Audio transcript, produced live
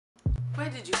Where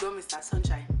did you go, Mr.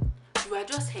 Sunshine? You were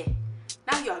just here.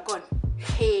 Now you are gone.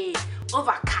 Hey,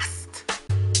 overcast.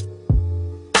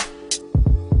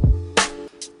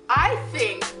 I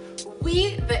think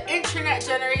we, the internet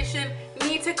generation,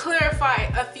 need to clarify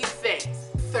a few things.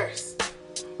 Thirst.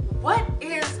 What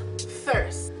is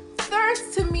thirst?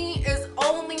 Thirst to me is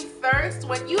only thirst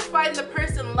when you find the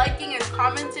person liking and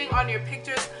commenting on your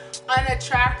pictures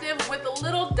unattractive with a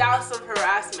little douse of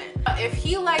harassment. If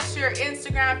he likes your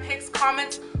Instagram pics,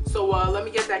 comments, so let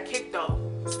me get that kick though.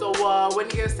 So when are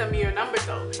you gonna send me your number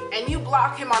though? And you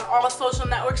block him on all social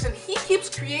networks and he keeps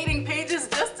creating pages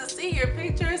just to see your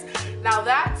pictures, now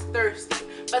that's thirsty.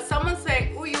 But someone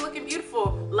saying, "Ooh, you're looking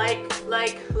beautiful," like,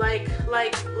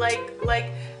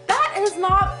 that is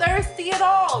not thirsty at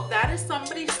all. That is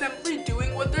somebody simply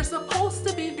doing what they're supposed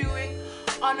to be doing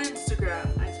on Instagram.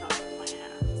 I talk with my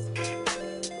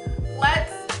hands.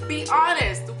 Let's be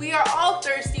honest, we are all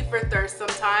thirsty for thirst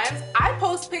sometimes. I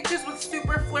post pictures with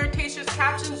super flirtatious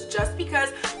captions just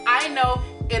because I know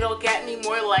it'll get me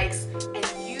more likes, and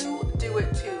you do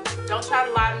it too. Don't try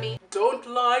to lie to me. Don't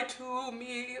lie to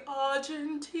me,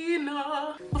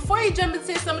 Argentina. Before you jump and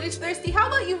say somebody's thirsty, how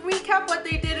about you recap what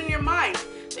they did in your mind?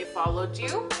 They followed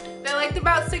you, they liked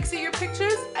about 6 of your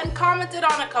pictures, and commented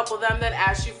on a couple of them, then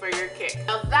asked you for your kick.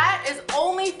 Now that is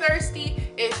only thirsty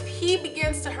if he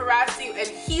begins to harass you and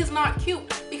he's not cute,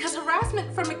 because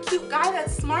harassment from a cute guy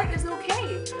that's smart is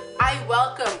okay. I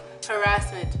welcome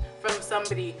harassment from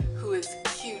somebody who is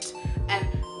cute and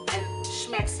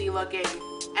schmexy looking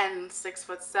and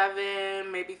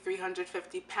 6'7", maybe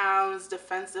 350 pounds,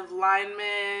 defensive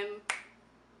lineman.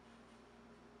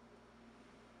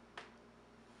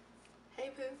 Hey,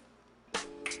 Pooh.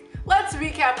 Let's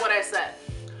recap what I said.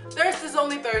 Thirst is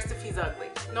only thirst if he's ugly.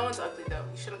 No one's ugly though.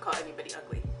 You shouldn't call anybody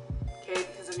ugly, okay?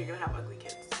 Because then you're gonna have ugly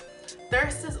kids.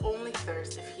 Thirst is only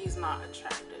thirst if he's not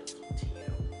attractive to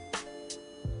you.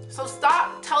 So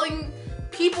stop telling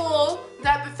people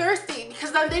that they're thirsty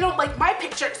because then they don't like my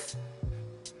pictures.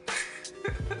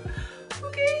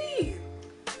 Okay.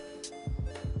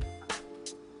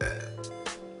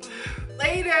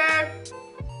 Later.